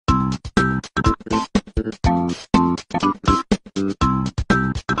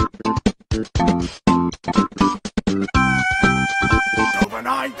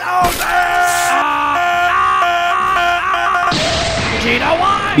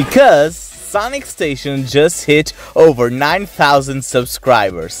Because Sonic Station just hit over 9,000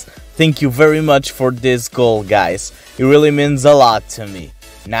 subscribers. Thank you very much for this goal, guys. It really means a lot to me.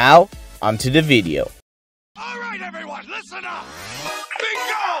 Now, onto the video. Alright everyone, listen up!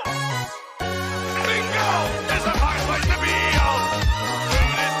 Bingo! Bingo is a fine place to be, yo!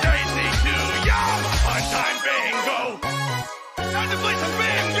 Soon as Daisy too young, on-time bingo! Time to play some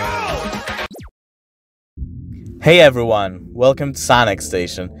bingo! Hey everyone, welcome to Sonic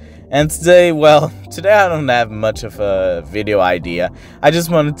Station. And today I don't have much of a video idea. I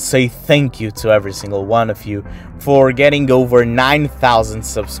just wanted to say thank you to every single one of you for getting over 9,000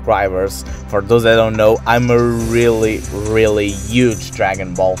 subscribers. For those that don't know, I'm a really huge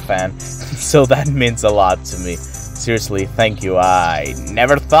Dragon Ball fan, so that means a lot to me. Seriously, thank you. I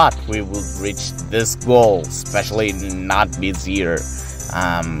never thought we would reach this goal, especially not this year.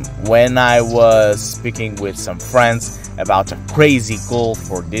 When I was speaking with some friends about a crazy goal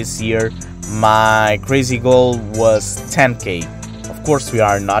for this year, my crazy goal was 10k. Of course, we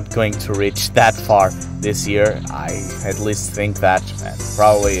are not going to reach that far this year. I at least think that, and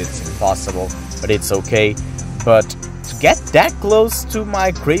probably it's impossible, but it's okay. But to get that close to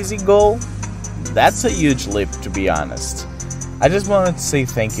my crazy goal, that's a huge leap, to be honest. I just wanted to say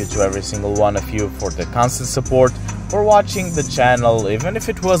thank you to every single one of you for the constant support, for watching the channel, even if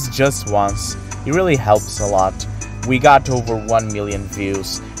it was just once. It really helps a lot. We got over 1 million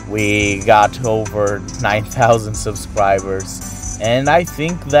views, we got over 9,000 subscribers, and I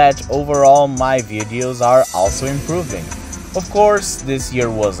think that overall my videos are also improving. Of course, this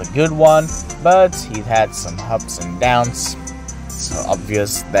year was a good one, but it had some ups and downs. It's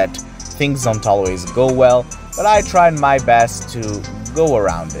obvious that things don't always go well, but I tried my best to go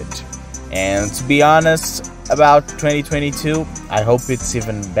around it. And to be honest, about 2022, I hope it's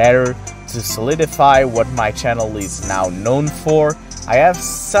even better to solidify what my channel is now known for. I have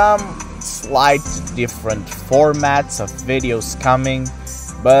some slight different formats of videos coming,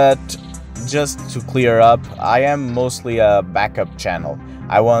 but just to clear up, I am mostly a backup channel.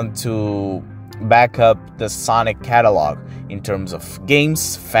 I want to back up the Sonic catalog in terms of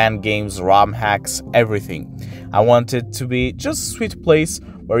games, fan games, ROM hacks, everything. I want it to be just a sweet place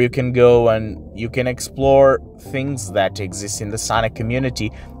where you can go and you can explore things that exist in the Sonic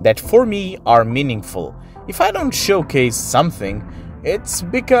community that for me are meaningful. If I don't showcase something, it's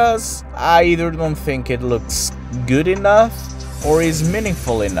because I either don't think it looks good enough or is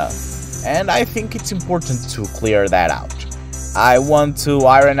meaningful enough. And I think it's important to clear that out. I want to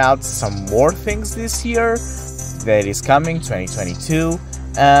iron out some more things this year that is coming, 2022.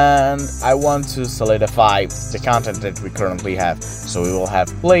 And I want to solidify the content that we currently have. So we will have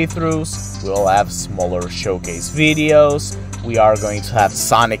playthroughs, we will have smaller showcase videos, we are going to have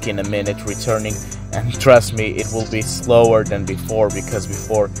Sonic in a Minute returning, and trust me, it will be slower than before, because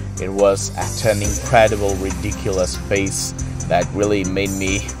before it was at an incredible, ridiculous pace that really made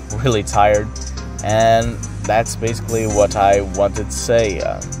me really tired. And that's basically what I wanted to say.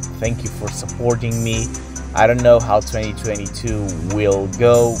 Thank you for supporting me. I don't know how 2022 will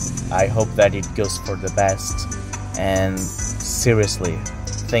go. I hope that it goes for the best. And seriously,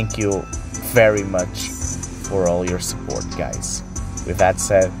 thank you very much for all your support, guys. With that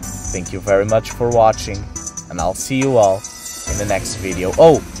said, thank you very much for watching, and I'll see you all in the next video.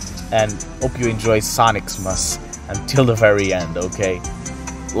 Oh, and hope you enjoy Sonic's until the very end, okay?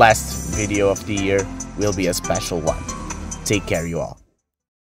 Last video of the year will be a special one. Take care, you all.